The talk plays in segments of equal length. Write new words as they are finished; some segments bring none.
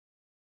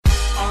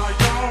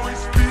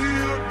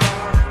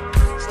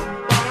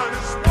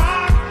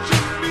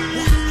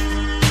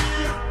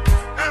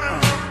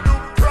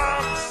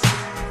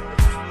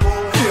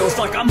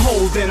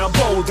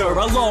shoulder,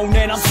 alone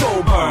and I'm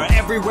sober.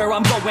 Everywhere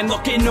I'm going,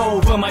 looking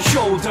over my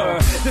shoulder.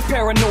 This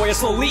paranoia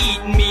slowly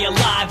eating me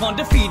alive.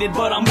 Undefeated,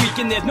 but I'm weak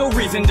and there's no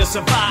reason to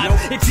survive.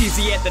 It's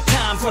easy at the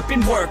time,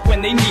 flipping work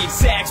when they need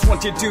sacks.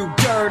 Once you do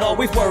dirt,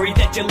 always worry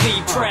that you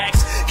leave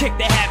tracks. Kick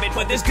the habit,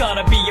 but there's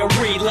gotta be a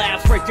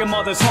relapse. Break your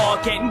mother's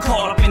heart, getting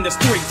caught up in the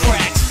street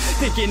cracks.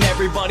 Thinking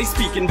everybody's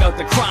speaking about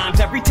the crimes.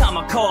 Every time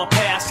I call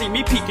past, see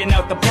me peeking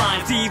out the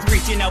blinds. Thieves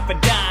reaching out for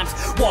dimes,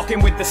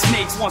 walking with the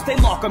snakes. Once they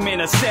lock them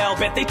in a cell,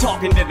 bet they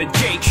talking to the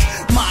Jake.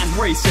 Mind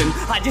racing,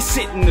 I just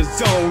sit in the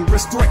zone.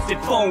 Restricted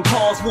phone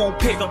calls, won't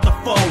pick up the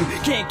phone.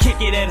 Can't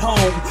kick it at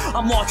home,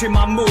 I'm watching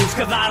my moves.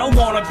 Cause I don't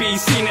wanna be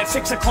seen at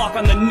 6 o'clock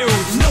on the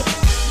news. Nope.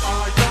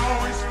 I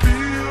always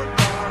feel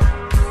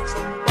like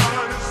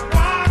somebody's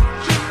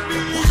watching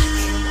me,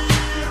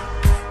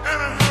 and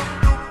I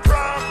have no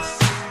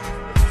privacy.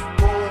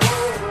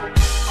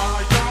 I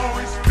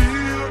always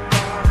feel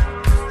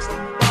like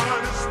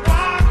somebody's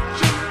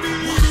watching me,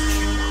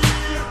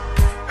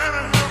 and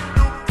I have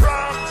no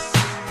privacy.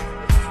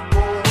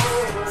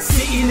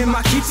 Sitting in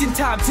my kitchen,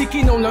 time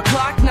ticking on the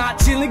clock. Not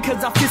chilling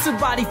cause I feel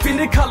somebody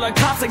finna call the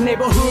cops like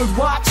neighborhood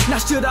watch. Now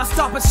should I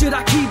stop or should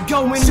I keep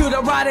going? Should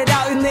I ride it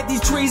out and let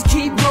these trees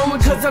keep growing?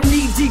 Cause I'm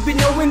knee deep in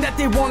knowing that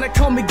they wanna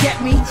come and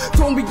get me.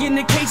 Throw me in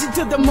the cage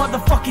until the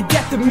motherfucking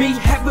death of me.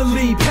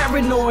 Heavily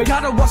paranoid,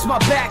 gotta watch my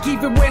back.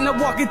 Even when I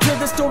walk into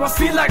the store I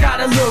feel I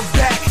gotta look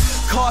back.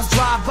 Cars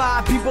drive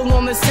by, people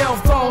on their cell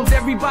phones.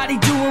 Everybody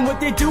doing what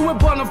they're doing,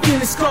 but I'm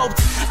feeling scoped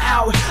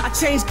out. I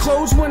change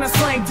clothes when I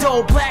slang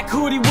dope. Black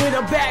hoodie with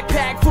a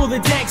backpack full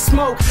of dank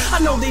smoke. I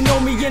know they know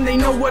me and they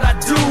know what I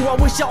do. I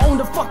wish I owned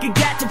a fucking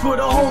gat to put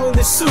a hole in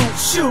the suit.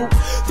 Shoot,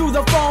 through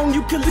the phone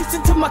you can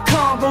listen to my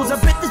combos. I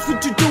bet that's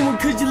what you're doing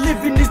cause you're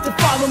living is to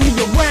follow me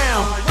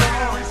around.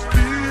 I always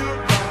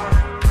feel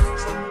like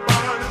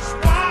somebody's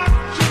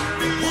watching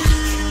me,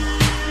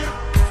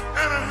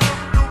 and I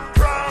have no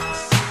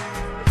privacy.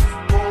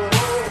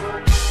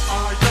 I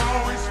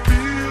always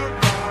feel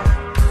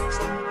like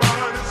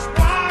somebody's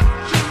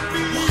watching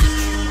me,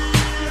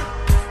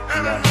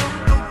 and I have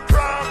no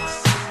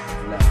privacy.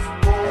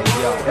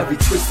 Every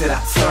twist that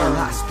I turn,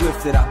 hot spliff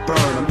that I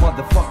burn, I'm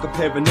motherfucker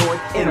paranoid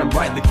and I'm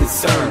rightly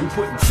concerned.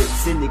 Putting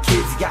chicks in the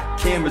kids, got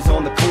cameras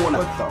on the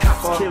corner.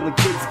 Cops killing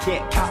kids,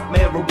 can't cop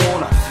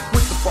marijuana.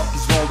 What the fuck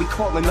is wrong? We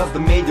calling up the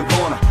maid of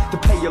honor to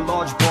pay a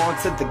large bond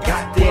to the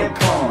goddamn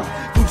karma.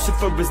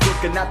 Lucifer is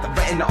looking at the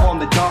retina on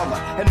the dollar,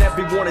 and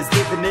everyone is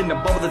living in the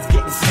bowl that's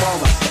getting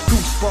smaller.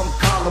 Goosebump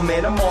collar,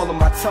 man, I'm all on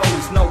my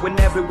toes, knowing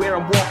everywhere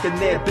I'm walking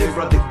there, big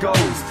brother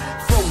goes.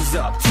 Froze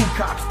up, 2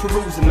 cops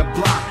perusing the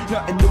block.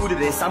 Nothing new to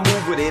this, I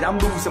move with it, I'm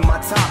losing my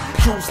top.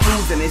 Crew's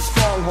losing its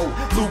stronghold,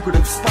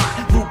 lucrative spot.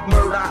 Luke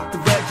Murdoch, the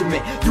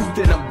regiment, youth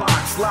in a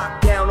box.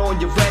 Locked down on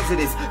your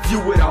residence,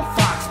 view it on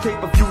Fox.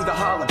 Pay-per-view the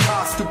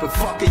Holocaust, stupid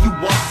fucker, you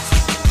watch.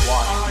 I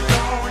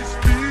always